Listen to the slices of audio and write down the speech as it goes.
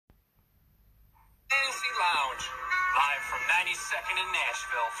92nd in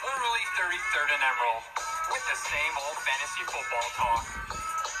Nashville, formerly 33rd in Emerald, with the same old fantasy football talk.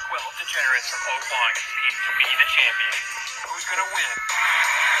 12 degenerates from Oak Lawn compete to be the champion. Who's going to win?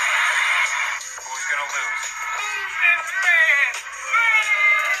 Who's going to lose? Who's this man?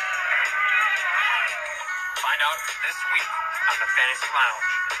 Find out this week on the Fantasy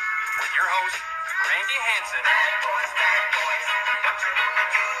Lounge with your host, Randy Hansen.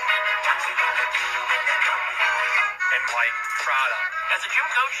 And Mike Prada. As a gym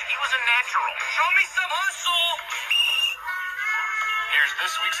coach, he was a natural. Show me some hustle! Here's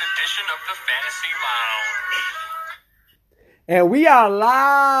this week's edition of the Fantasy Lounge. And we are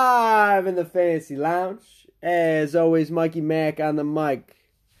live in the Fantasy Lounge. As always, Mikey Mack on the mic.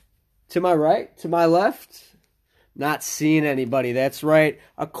 To my right, to my left, not seeing anybody. That's right,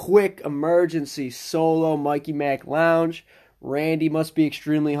 a quick emergency solo Mikey Mack Lounge. Randy must be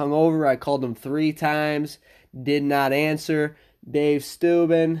extremely hungover. I called him 3 times, did not answer. Dave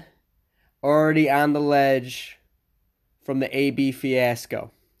Steuben already on the ledge from the AB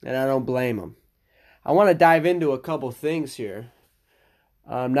fiasco, and I don't blame him. I want to dive into a couple things here.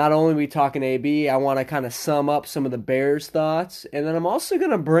 Not only are we talking AB, I want to kind of sum up some of the Bears' thoughts, and then I'm also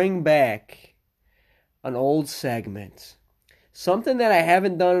going to bring back an old segment. Something that I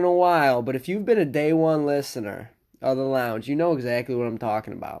haven't done in a while, but if you've been a day one listener of the lounge, you know exactly what I'm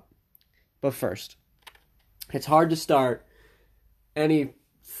talking about. But first, it's hard to start any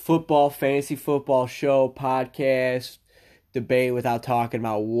fantasy football show, podcast, debate without talking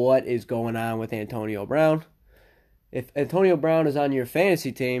about what is going on with Antonio Brown. If Antonio Brown is on your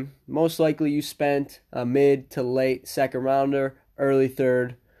fantasy team, most likely you spent a mid to late second rounder, early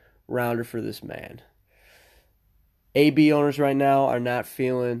third rounder for this man. AB owners right now are not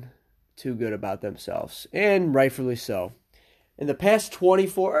feeling too good about themselves, and rightfully so. In the past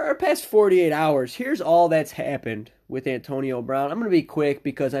 48 hours, here's all that's happened with Antonio Brown. I'm going to be quick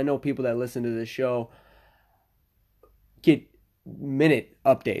because I know people that listen to this show get minute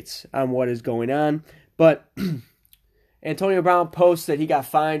updates on what is going on. But Antonio Brown posts that he got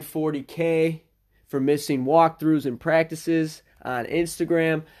fined $40,000 for missing walkthroughs and practices on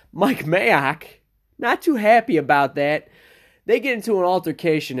Instagram. Mike Mayock, not too happy about that. They get into an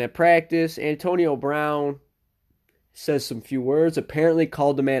altercation at practice. Antonio Brown says some few words, apparently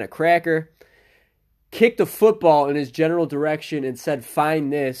called the man a cracker, kicked a football in his general direction and said,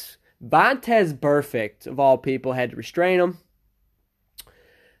 "Find this." Vontaze Burfict, of all people, had to restrain him.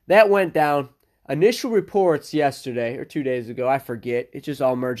 That went down. Initial reports yesterday, or 2 days ago, I forget, it's just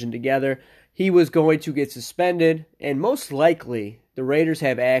all merging together. He was going to get suspended, and most likely the Raiders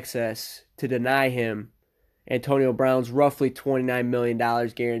have access to deny him Antonio Brown's roughly $29 million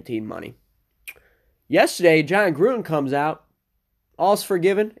guaranteed money. Yesterday, Jon Gruden comes out. All's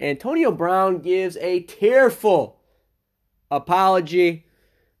forgiven. Antonio Brown gives a tearful apology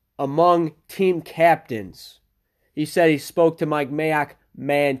among team captains. He said he spoke to Mike Mayock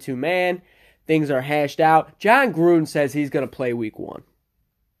man to man. Things are hashed out. Jon Gruden says he's going to play week 1.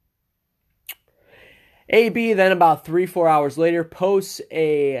 AB then about 3-4 hours later posts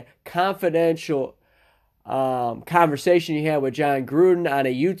a confidential conversation he had with Jon Gruden on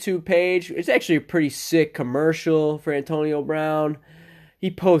a YouTube page. It's actually a pretty sick commercial for Antonio Brown. He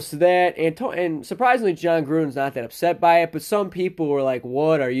posts that, and surprisingly, Jon Gruden's not that upset by it, but some people were like,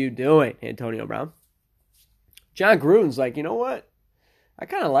 "What are you doing, Antonio Brown?" Jon Gruden's like, "You know what? I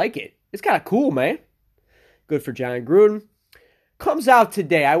kind of like it. It's kind of cool, man." Good for Jon Gruden. Comes out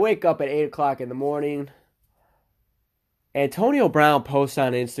today. I wake up at 8 o'clock in the morning. Antonio Brown posts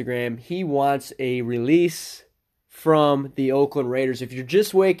on Instagram he wants a release from the Oakland Raiders. If you're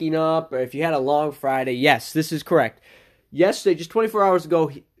just waking up or if you had a long Friday, yes, this is correct. Yesterday, just 24 hours ago,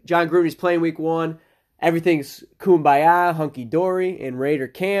 Jon Gruden is playing week 1. Everything's kumbaya, hunky-dory in Raider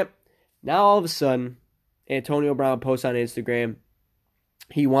camp. Now, all of a sudden, Antonio Brown posts on Instagram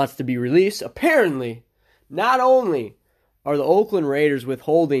he wants to be released. Apparently, not only are the Oakland Raiders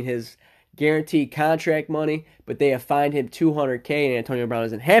withholding his guaranteed contract money, but they have fined him $200,000, and Antonio Brown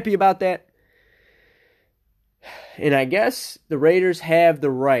isn't happy about that. And I guess the Raiders have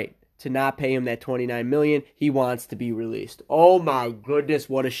the right to not pay him that $29 million. He wants to be released. Oh my goodness,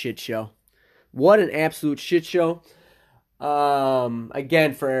 what a shit show. What an absolute shit show.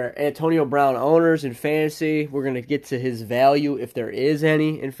 Again, for Antonio Brown owners in fantasy, we're going to get to his value, if there is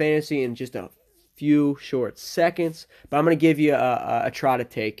any in fantasy, in just a few short seconds. But I'm going to give you a try to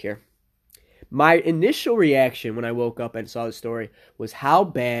take here. My initial reaction when I woke up and saw the story was, how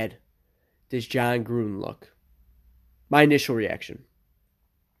bad does Jon Gruden look? My initial reaction.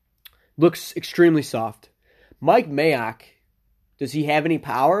 Looks extremely soft. Mike Mayock Does he have any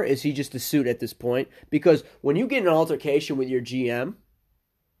power? Is he just a suit at this point? Because when you get in an altercation with your GM,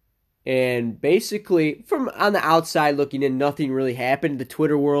 and basically, from on the outside looking in, nothing really happened. The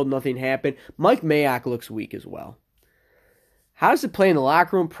Twitter world, nothing happened. Mike Mayock looks weak as well. How does it play in the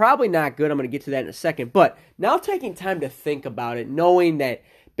locker room? Probably not good. I'm going to get to that in a second. But now taking time to think about it, knowing that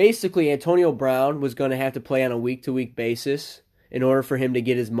basically Antonio Brown was going to have to play on a week-to-week basis in order for him to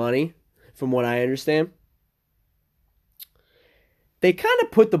get his money, from what I understand. They kind of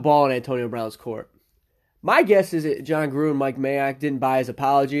put the ball in Antonio Brown's court. My guess is that John Gruden and Mike Mayock didn't buy his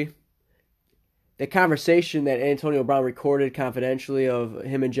apology. The conversation that Antonio Brown recorded confidentially of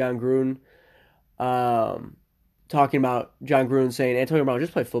him and John Gruden, talking about John Gruden saying, Antonio Brown,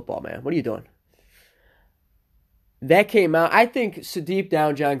 just play football, man. What are you doing? That came out. I think so deep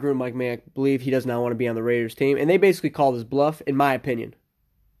down, John Gruden and Mike Mayock believe he does not want to be on the Raiders team, and they basically called his bluff, in my opinion.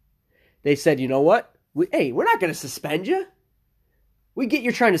 They said, you know what? We're not going to suspend you. We get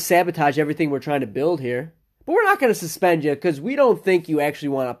you're trying to sabotage everything we're trying to build here. But we're not going to suspend you because we don't think you actually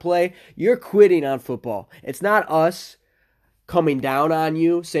want to play. You're quitting on football. It's not us coming down on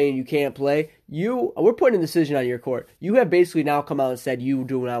you saying you can't play. We're putting a decision on your court. You have basically now come out and said you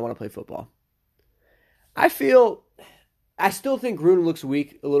do not want to play football. I still think Gruden looks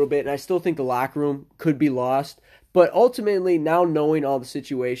weak a little bit, and I still think the locker room could be lost. But ultimately, now knowing all the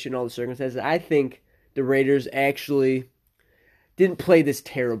situation, all the circumstances, I think the Raiders actually didn't play this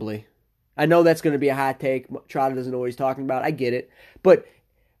terribly. I know that's going to be a hot take. Trotter doesn't know what he's talking about. I get it. But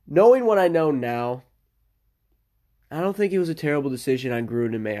knowing what I know now, I don't think it was a terrible decision on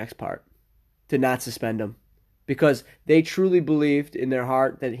Gruden and Mayock's part to not suspend him. Because they truly believed in their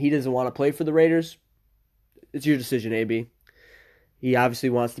heart that he doesn't want to play for the Raiders. It's your decision, AB. He obviously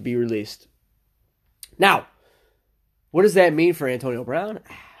wants to be released. Now, what does that mean for Antonio Brown?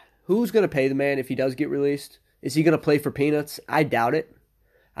 Who's going to pay the man if he does get released? Is he going to play for peanuts? I doubt it.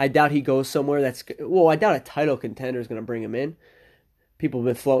 I doubt he goes somewhere I doubt a title contender is going to bring him in. People have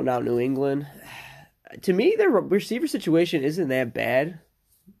been floating out New England. To me, their receiver situation isn't that bad.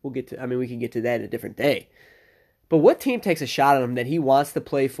 We can get to that in a different day. But what team takes a shot on him that he wants to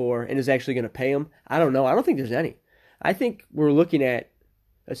play for and is actually going to pay him? I don't know. I don't think there's any. I think we're looking at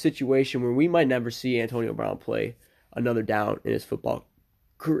a situation where we might never see Antonio Brown play another down in his football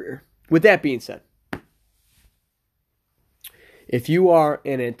career. With that being said, if you are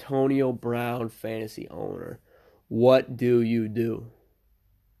an Antonio Brown fantasy owner, what do you do?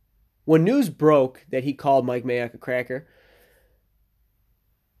 When news broke that he called Mike Mayock a cracker,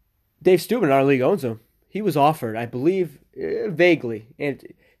 Dave Steuben in our league owns him. He was offered, I believe, vaguely. And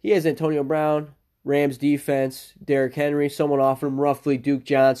he has Antonio Brown, Rams defense, Derrick Henry. Someone offered him roughly Duke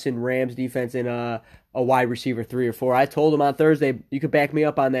Johnson, Rams defense, and a wide receiver 3 or 4. I told him on Thursday, you could back me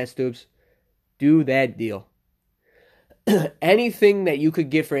up on that, Stoops. Do that deal. Anything that you could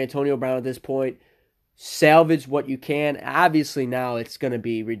get for Antonio Brown at this point, salvage what you can. Obviously now it's going to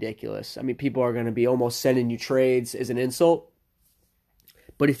be ridiculous. I mean, people are going to be almost sending you trades as an insult.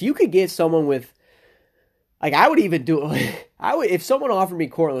 But if you could get someone with, like, I would even do it. If someone offered me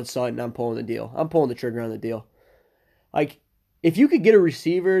Cortland Sutton, I'm pulling the deal. I'm pulling the trigger on the deal. Like, if you could get a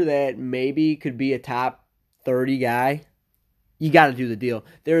receiver that maybe could be a top 30 guy, you got to do the deal.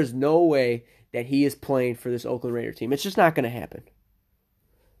 There is no way that he is playing for this Oakland Raider team. It's just not going to happen.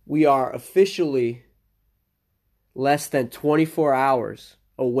 We are officially less than 24 hours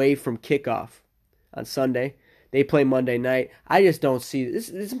away from kickoff on Sunday. They play Monday night. I just don't see this.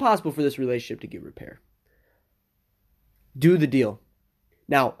 It's impossible for this relationship to get repaired. Do the deal.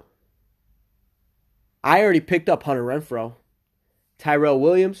 Now, I already picked up Hunter Renfrow. Tyrell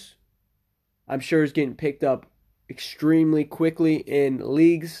Williams, I'm sure, is getting picked up extremely quickly in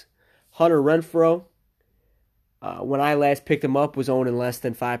leagues. Hunter Renfrow, when I last picked him up, was owned in less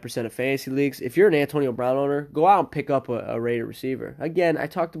than 5% of fantasy leagues. If you're an Antonio Brown owner, go out and pick up a Raider receiver. Again, I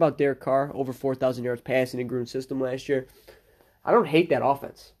talked about Derek Carr, over 4,000 yards passing in Gruden's system last year. I don't hate that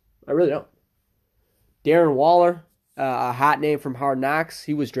offense. I really don't. Darren Waller, a hot name from Hard Knocks.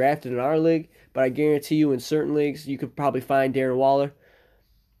 He was drafted in our league, but I guarantee you in certain leagues, you could probably find Darren Waller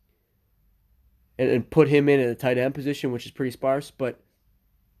and put him in a tight end position, which is pretty sparse, but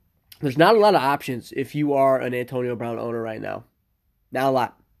there's not a lot of options if you are an Antonio Brown owner right now. Not a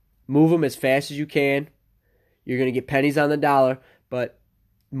lot. Move them as fast as you can. You're going to get pennies on the dollar, but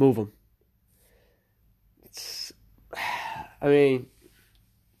move them.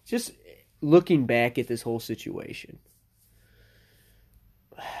 Just looking back at this whole situation,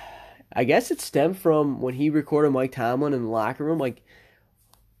 I guess it stemmed from when he recorded Mike Tomlin in the locker room. Like,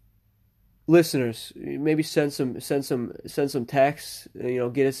 listeners, maybe send some texts.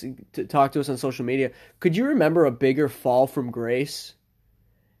 Get us to talk to us on social media. Could you remember a bigger fall from grace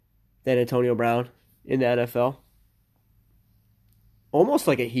than Antonio Brown in the NFL? Almost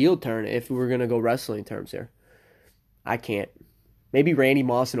like a heel turn if we were gonna go wrestling terms here. I can't. Maybe Randy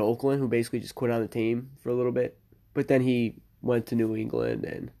Moss in Oakland, who basically just quit on the team for a little bit, but then he went to New England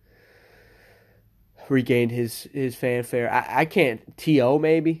and regained his fanfare. I can't. T.O.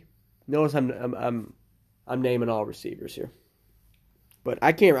 maybe. Notice I'm naming all receivers here, but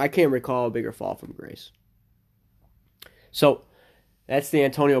I can't recall a bigger fall from grace. So that's the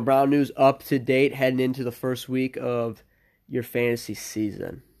Antonio Brown news, up to date heading into the first week of your fantasy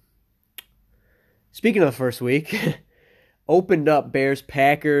season. Speaking of the first week, opened up Bears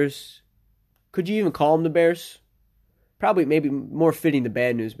Packers. Could you even call them the Bears? Probably, maybe more fitting the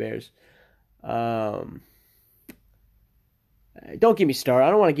bad news Bears. Don't get me started. I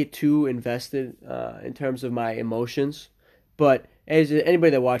don't want to get too invested in terms of my emotions. But as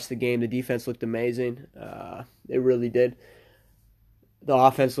anybody that watched the game, the defense looked amazing. It really did. The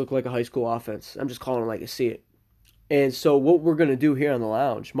offense looked like a high school offense. I'm just calling it like I see it. And so what we're going to do here on the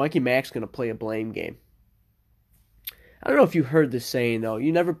lounge, Mikey Mac's going to play a blame game. I don't know if you heard this saying, though.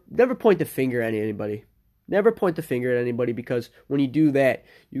 You never point the finger at anybody. Never point the finger at anybody, because when you do that,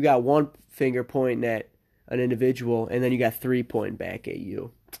 you got one finger pointing at an individual, and then you got 3 pointing back at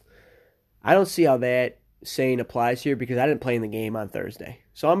you. I don't see how that saying applies here, because I didn't play in the game on Thursday.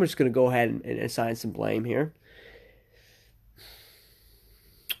 So I'm just going to go ahead and assign some blame here.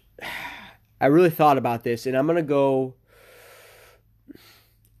 I really thought about this, and I'm going to go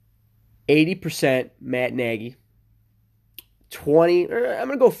 80% Matt Nagy. I'm going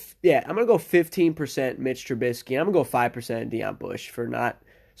to go 15% Mitch Trubisky. I'm going to go 5% Deion Bush for not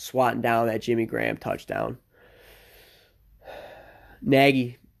swatting down that Jimmy Graham touchdown.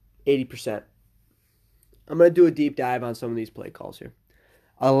 Nagy, 80%. I'm going to do a deep dive on some of these play calls here.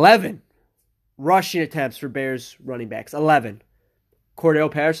 11 rushing attempts for Bears running backs. 11.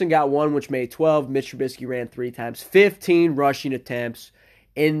 Cordell Patterson got 1, which made 12. Mitch Trubisky ran 3 times. 15 rushing attempts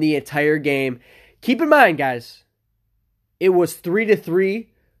in the entire game. Keep in mind, guys, it was 3-3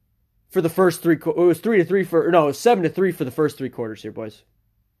 for the first 3 quarters. It was 3-3 for, no, it was 7-3 for the first 3 quarters here, boys.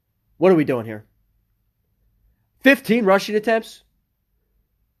 What are we doing here? 15 rushing attempts.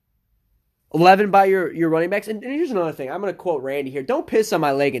 11 by your running backs. And here's another thing. I'm going to quote Randy here. Don't piss on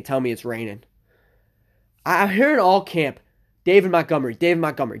my leg and tell me it's raining. I'm hearing all camp. David Montgomery.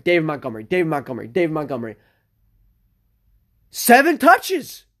 7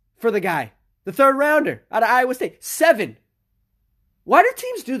 touches for the guy. The third rounder out of Iowa State. 7. Why do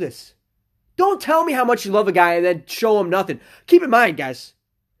teams do this? Don't tell me how much you love a guy and then show him nothing. Keep in mind, guys,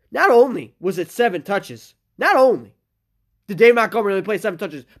 not only was it 7 touches, not only did David Montgomery only play 7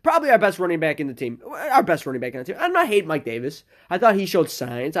 touches, probably our best running back in the team. I'm not hating Mike Davis. I thought he showed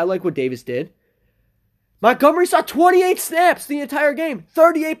signs. I like what Davis did. Montgomery saw 28 snaps the entire game.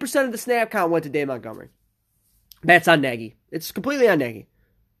 38% of the snap count went to Dave Montgomery. That's on Nagy. It's completely on Nagy.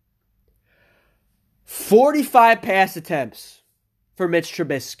 45 pass attempts for Mitch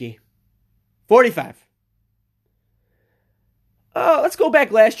Trubisky. 45. Let's go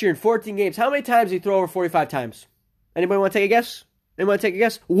back last year in 14 games. How many times did he throw over 45 times? Anybody want to take a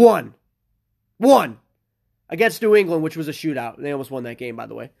guess? 1. Against New England, which was a shootout. They almost won that game, by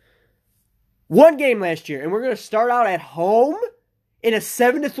the way. 1 game last year, and we're going to start out at home in a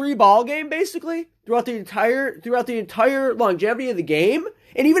 7-3 ball game, basically, throughout the entire longevity of the game,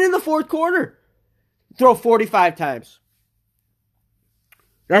 and even in the fourth quarter, throw 45 times.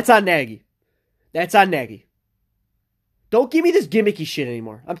 That's on Nagy. Don't give me this gimmicky shit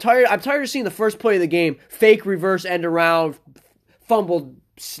anymore. I'm tired of seeing the first play of the game, fake reverse end around, fumbled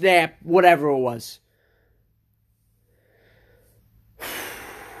snap, whatever it was.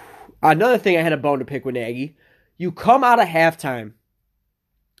 Another thing I had a bone to pick with Nagy. You come out of halftime.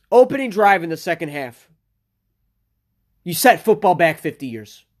 Opening drive in the second half. You set football back 50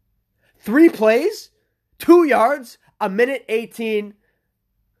 years. 3 plays, 2 yards, 1:18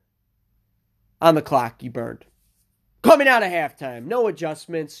 on the clock you burned. Coming out of halftime. No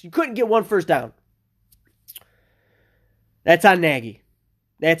adjustments. You couldn't get 1 first down. That's on Nagy.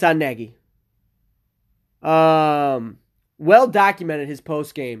 Well documented his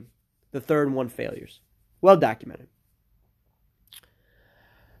post game. The 3rd and 1 failures. Well documented.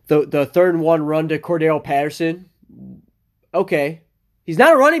 The 3rd and 1 run to Cordell Patterson. Okay. He's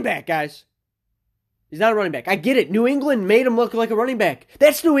not a running back, guys. He's not a running back. I get it. New England made him look like a running back.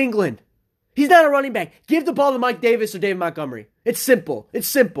 That's New England. He's not a running back. Give the ball to Mike Davis or David Montgomery. It's simple.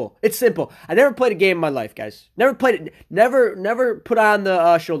 I never played a game in my life, guys. Never put on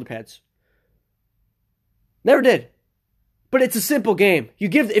the shoulder pads. Never did. But it's a simple game.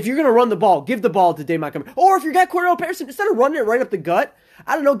 If you're going to run the ball, give the ball to Dave Montgomery. Or if you got Cordell Patterson, instead of running it right up the gut,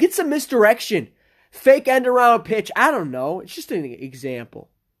 I don't know, get some misdirection. Fake end around pitch. I don't know. It's just an example.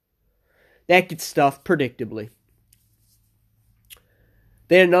 That gets stuffed predictably.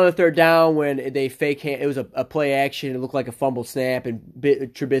 They had another third down when they fake hand. It was a play action. It looked like a fumble snap, and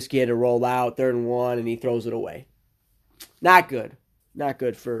Trubisky had to roll out 3rd and 1, and he throws it away. Not good. Not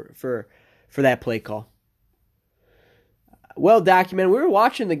good for that play call. Well documented. We were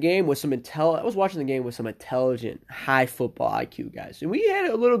watching the game with some I was watching the game with some intelligent, high football IQ guys, and we had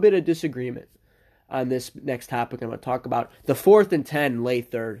a little bit of disagreement on this next topic I'm going to talk about. The 4th and 10, late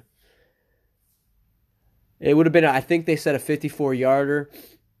third. It would have been, I think they said, a 54-yarder.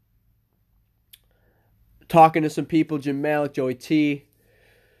 Talking to some people, Jim Malik, Joey T.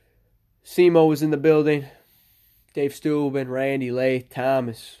 Simo was in the building. Dave Steuben, Randy, Lath,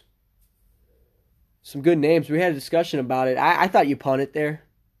 Thomas. Some good names. We had a discussion about it. I thought you punted there.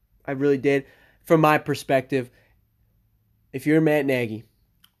 I really did. From my perspective, if you're Matt Nagy,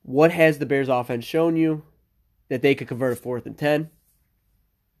 what has the Bears offense shown you that they could convert a 4th and 10?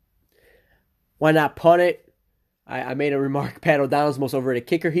 Why not punt it? I made a remark, Pat O'Donnell's the most overrated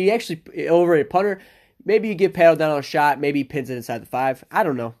kicker. He actually overrated punter. Maybe you give Pat O'Donnell a shot. Maybe he pins it inside the 5. I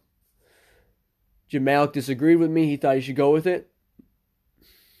don't know. Jim Malik disagreed with me. He thought he should go with it.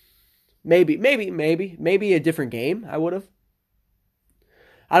 Maybe a different game. I would have.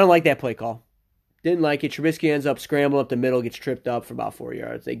 I don't like that play call. Didn't like it. Trubisky ends up scrambling up the middle, gets tripped up for about 4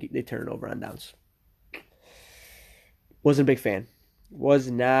 yards. They turn it over on downs. Wasn't a big fan. Was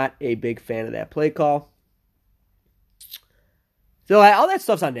not a big fan of that play call. So all that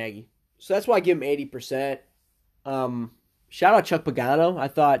stuff's on Nagy. So that's why I give him 80%. Shout out Chuck Pagano. I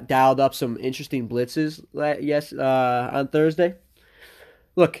thought dialed up some interesting blitzes on Thursday.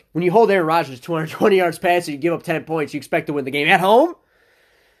 Look, when you hold Aaron Rodgers 220 yards passing, you give up 10 points, you expect to win the game at home?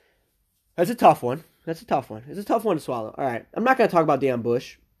 That's a tough one. It's a tough one to swallow. All right, I'm not going to talk about Deion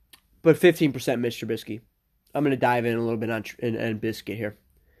Bush, but 15% Mitch Trubisky. I'm going to dive in a little bit on Biscuit here.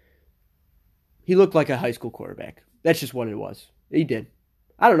 He looked like a high school quarterback. That's just what it was. He did.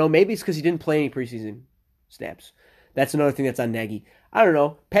 I don't know. Maybe it's because he didn't play any preseason snaps. That's another thing that's on Nagy. I don't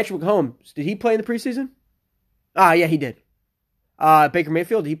know. Patrick Mahomes, did he play in the preseason? Yeah, he did. Baker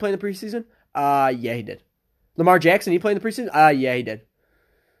Mayfield, did he play in the preseason? Yeah, he did. Lamar Jackson, did he play in the preseason? Yeah, he did.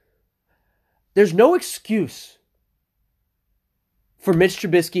 There's no excuse for Mitch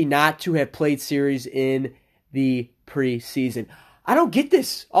Trubisky not to have played series in the preseason. I don't get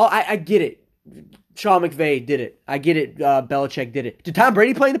this. I get it. Sean McVay did it. I get it. Belichick did it. Did Tom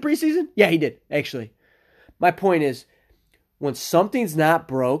Brady play in the preseason? Yeah, he did, actually. My point is, when something's not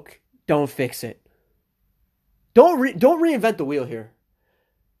broke, don't fix it. Don't reinvent the wheel here.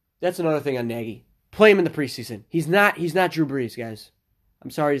 That's another thing on Nagy. Play him in the preseason. He's not Drew Brees, guys.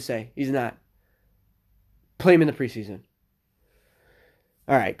 I'm sorry to say. He's not. Play him in the preseason.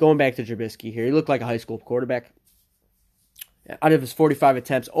 All right, going back to Trubisky here. He looked like a high school quarterback. Out of his 45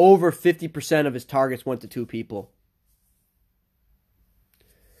 attempts, over 50% of his targets went to 2 people.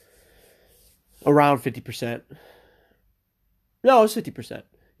 Around 50%. No, it was 50%.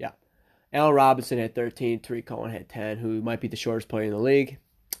 Yeah. Allen Robinson had 13. Tariq Cohen had 10, who might be the shortest player in the league.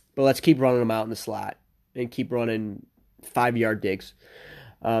 But let's keep running them out in the slot and keep running 5-yard digs.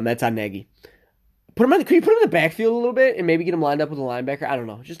 That's on Nagy. Can you put him in the backfield a little bit and maybe get him lined up with a linebacker? I don't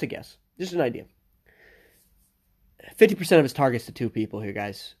know. Just a guess. Just an idea. 50% of his targets to 2 people here,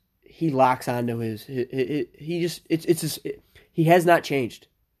 guys. He locks onto he has not changed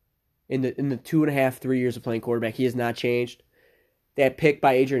in the 2.5, 3 years of playing quarterback. He has not changed. That pick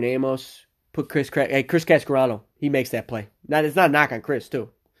by Adrian Amos put Chris Cascarano. He makes that play. It's not a knock on Chris too.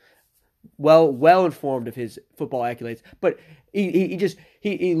 Well informed of his football accolades, but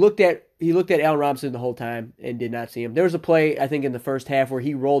he looked at Allen Robinson the whole time and did not see him. There was a play I think in the first half where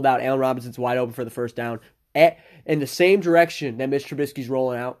he rolled out. Allen Robinson's wide open for the first down in the same direction that Mitch Trubisky's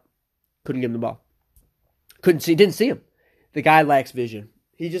rolling out. Couldn't give him the ball. Didn't see him. The guy lacks vision.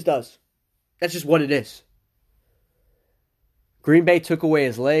 He just does. That's just what it is. Green Bay took away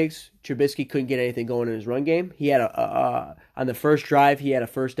his legs. Trubisky couldn't get anything going in his run game. He had on the first drive, he had a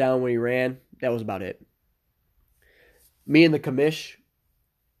first down when he ran. That was about it. Me and the commish,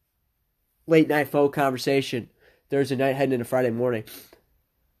 late night faux conversation, Thursday night heading into Friday morning.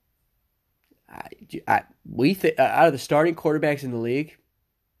 We think out of the starting quarterbacks in the league,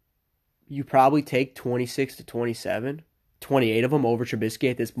 you probably take 26 to 27, 28 of them over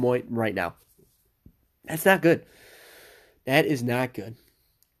Trubisky at this point right now. That's not good. That is not good.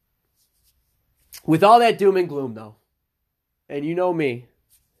 With all that doom and gloom, though, and you know me,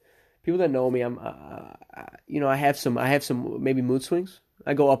 People that know me, I have some maybe mood swings.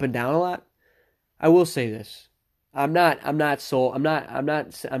 I go up and down a lot. I will say this. I'm not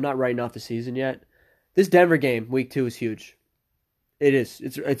writing off the season yet. This Denver game, week 2, is huge. It is.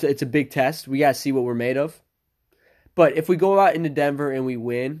 It's a big test. We got to see what we're made of. But if we go out into Denver and we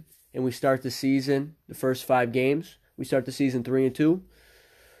win, and we start the season, the first 5 games, we start the season 3-2,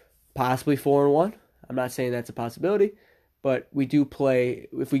 possibly 4-1. I'm not saying that's a possibility, but we do play.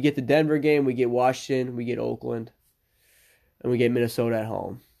 If we get the Denver game, we get Washington, we get Oakland, and we get Minnesota at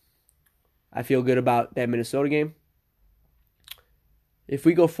home. I feel good about that Minnesota game. If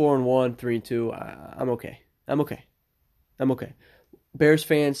we go 4-1, 3-2, I'm okay. I'm okay. Bears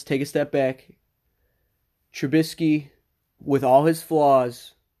fans, take a step back. Trubisky, with all his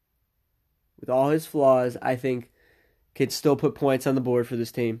flaws, I think can still put points on the board for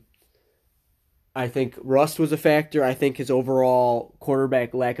this team. I think rust was a factor. I think his overall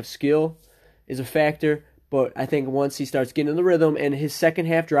quarterback lack of skill is a factor. But I think once he starts getting in the rhythm and his second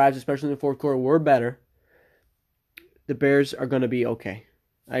half drives, especially in the fourth quarter, were better, the Bears are going to be okay.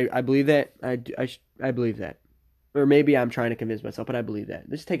 I believe that. I believe that. Or maybe I'm trying to convince myself, but I believe that.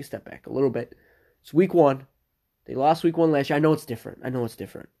 Let's take a step back a little bit. It's week 1. They lost week 1 last year. I know it's different.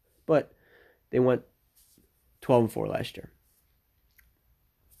 But they went 12-4 last year.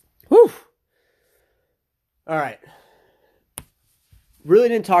 Whew. All right. Really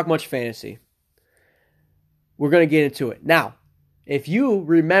didn't talk much fantasy. We're going to get into it. Now, if you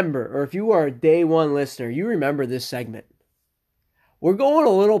remember, or if you are a day one listener, you remember this segment. We're going a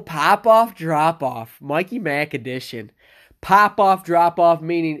little pop-off, drop-off, Mikey Mack edition. Pop-off, drop-off,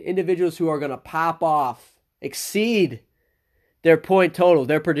 meaning individuals who are going to pop off, exceed their point total,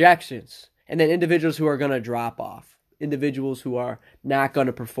 their projections. And then individuals who are going to drop off. Individuals who are not going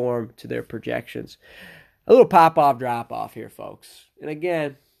to perform to their projections. A little pop-off, drop-off here, folks. And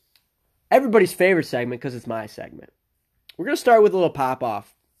again, everybody's favorite segment because it's my segment. We're going to start with a little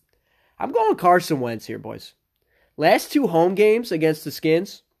pop-off. I'm going Carson Wentz here, boys. Last 2 home games against the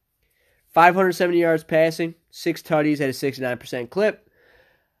Skins, 570 yards passing, 6 tutties at a 69% clip.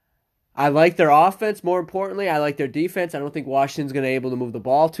 I like their offense. More importantly, I like their defense. I don't think Washington's going to be able to move the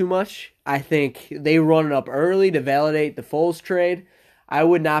ball too much. I think they run it up early to validate the Foles trade. I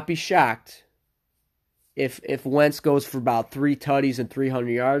would not be shocked if Wentz goes for about 3 tutties and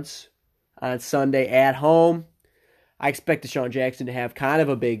 300 yards on Sunday at home. I expect Deshaun Jackson to have kind of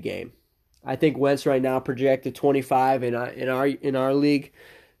a big game. I think Wentz right now projected 25 in our league.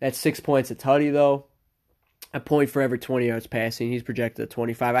 That's 6 points a tutty, though. A point for every 20 yards passing. He's projected at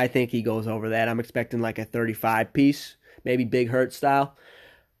 25. I think he goes over that. I'm expecting like a 35 piece, maybe Big Hurt style.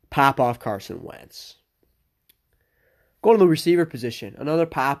 Pop off Carson Wentz. Go to the receiver position. Another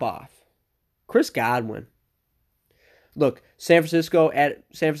pop off. Chris Godwin. Look, San Francisco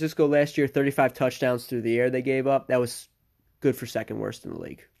last year, 35 touchdowns through the air they gave up. That was good for second worst in the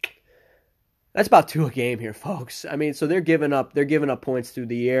league. That's about 2 a game here, folks. I mean, so they're giving up points through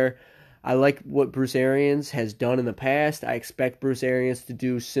the air. I like what Bruce Arians has done in the past. I expect Bruce Arians to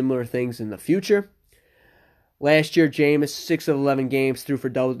do similar things in the future. Last year, Jameis, 6 of 11 games, threw for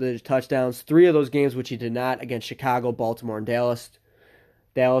double-digit touchdowns. 3 of those games, which he did not, against Chicago, Baltimore, and Dallas.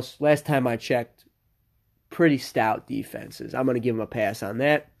 Last time I checked, pretty stout defenses. I'm going to give him a pass on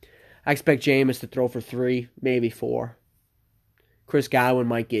that. I expect Jameis to throw for 3, maybe 4. Chris Godwin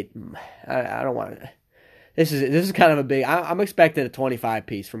might get. I don't want to. This is kind of a big. I'm expecting a 25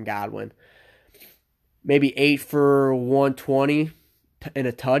 piece from Godwin. Maybe 8 for 120 in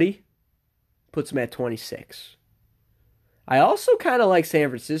a tutty. Puts him at 26. I also kind of like San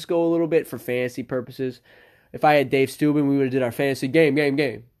Francisco a little bit for fantasy purposes. If I had Dave Steuben, we would have did our fantasy game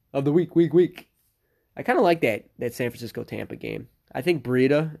of the week. I kind of like that San Francisco-Tampa game. I think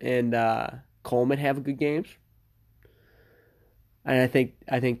Breida and Coleman have good games. And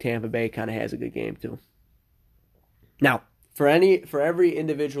I think Tampa Bay kind of has a good game too. Now, for every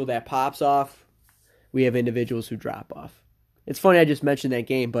individual that pops off, we have individuals who drop off. It's funny I just mentioned that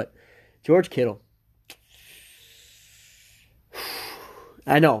game, but George Kittle.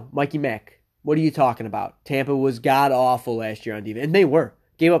 I know, Mikey Mack. What are you talking about? Tampa was god-awful last year on defense. And they were.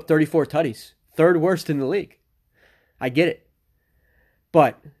 Gave up 34 tutties. 3rd worst in the league. I get it.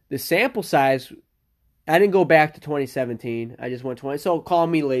 But the sample size, I didn't go back to 2017. I just went 20. So call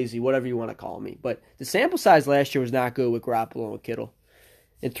me lazy, whatever you want to call me. But the sample size last year was not good with Garoppolo and with Kittle.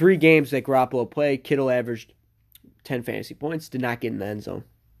 In 3 games that Garoppolo played, Kittle averaged 10 fantasy points, did not get in the end zone.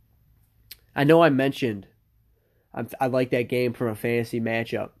 I know I mentioned I like that game from a fantasy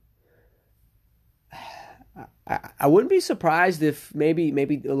matchup. I wouldn't be surprised if maybe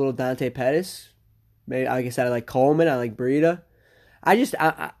a little Dante Pettis. Maybe, like I said, I like Coleman. I like Breida.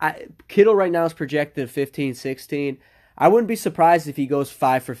 Kittle right now is projected 15, 16. I wouldn't be surprised if he goes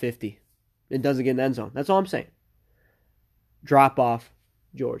 5 for 50 and doesn't get an end zone. That's all I'm saying. Drop off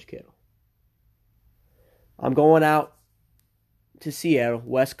George Kittle. I'm going out to Seattle,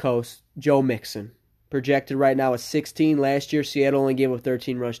 West Coast, Joe Mixon. Projected right now is 16. Last year, Seattle only gave up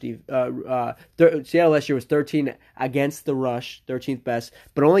 13 rush. Seattle last year was 13 against the rush, 13th best,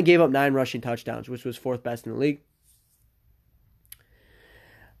 but only gave up 9 rushing touchdowns, which was 4th best in the league.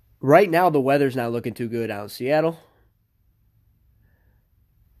 Right now, the weather's not looking too good out in Seattle.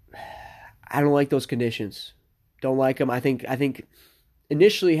 I don't like those conditions. Don't like them. I think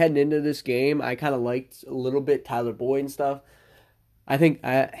initially heading into this game, I kind of liked a little bit Tyler Boyd and stuff. I think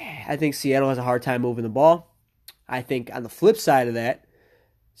Seattle has a hard time moving the ball. I think on the flip side of that,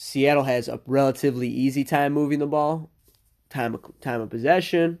 Seattle has a relatively easy time moving the ball. Time of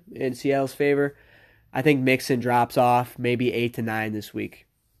possession in Seattle's favor. I think Mixon drops off maybe 8 to 9 this week.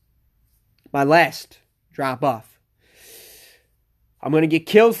 My last drop off. I'm going to get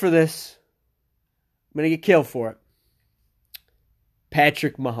killed for this. I'm going to get killed for it.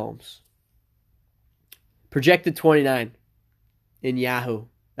 Patrick Mahomes. Projected 29 in Yahoo.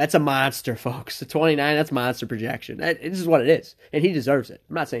 That's a monster, folks. The 29, that's monster projection. This is what it is. And he deserves it.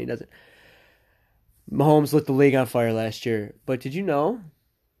 I'm not saying he doesn't. Mahomes lit the league on fire last year. But did you know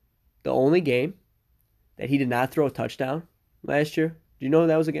the only game that he did not throw a touchdown last year? Do you know who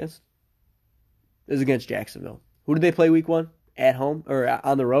that was against? It was against Jacksonville. Who did they play week 1? At home or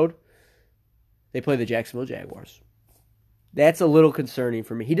on the road? They play the Jacksonville Jaguars. That's a little concerning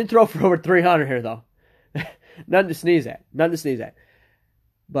for me. He did throw for over 300 here, though. Nothing to sneeze at.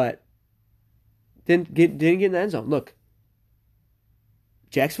 But didn't get in the end zone. Look,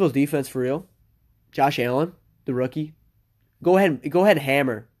 Jacksonville's defense for real. Josh Allen, the rookie. Go ahead and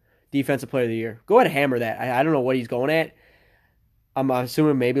hammer Defensive Player of the Year. Go ahead and hammer that. I don't know what he's going at. I'm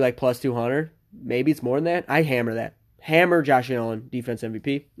assuming maybe like plus 200. Maybe it's more than that. I hammer that. Hammer Josh Allen, Defense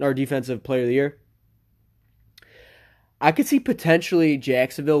MVP, or Defensive Player of the Year. I could see potentially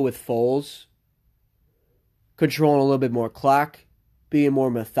Jacksonville with Foles controlling a little bit more clock, being more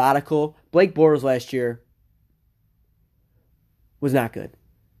methodical. Blake Bortles last year was not good,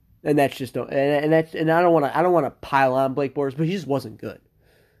 and that's just I don't want to pile on Blake Bortles, but he just wasn't good.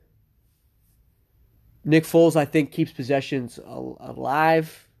 Nick Foles, I think, keeps possessions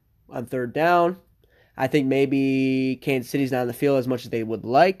alive on third down. I think maybe Kansas City's not on the field as much as they would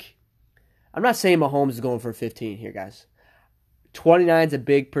like. I'm not saying Mahomes is going for 15 here, guys. 29 is a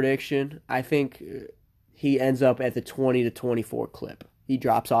big prediction. I think he ends up at the 20 to 24 clip. He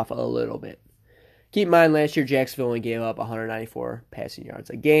drops off a little bit. Keep in mind, last year Jacksonville only gave up 194 passing yards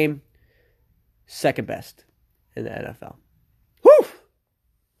a game. Second best in the NFL. Whew!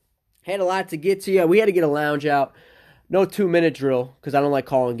 Had a lot to get to you. We had to get a lounge out. No 2-minute drill because I don't like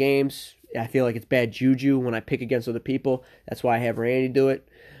calling games. I feel like it's bad juju when I pick against other people. That's why I have Randy do it.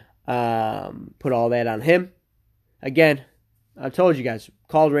 Put all that on him. Again, I told you guys,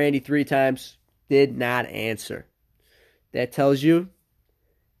 called Randy 3 times, did not answer. That tells you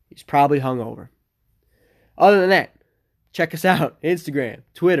he's probably hungover. Other than that, check us out. Instagram,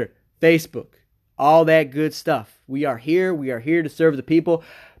 Twitter, Facebook, all that good stuff. We are here. We are here to serve the people.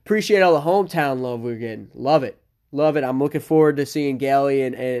 Appreciate all the hometown love we're getting. Love it. Love it. I'm looking forward to seeing Gally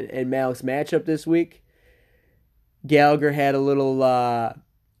and Malik's matchup this week. Gallagher had a little, I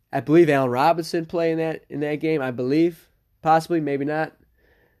believe Allen Robinson playing in that game. I believe. Possibly, maybe not.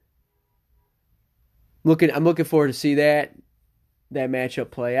 I'm looking forward to see that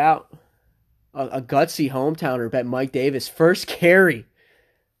matchup play out. A gutsy hometowner bet Mike Davis first carry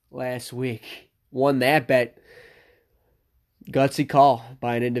last week. Won that bet. Gutsy call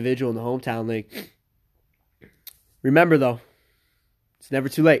by an individual in the hometown league. Remember though, it's never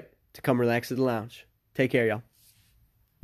too late to come relax at the lounge. Take care, y'all.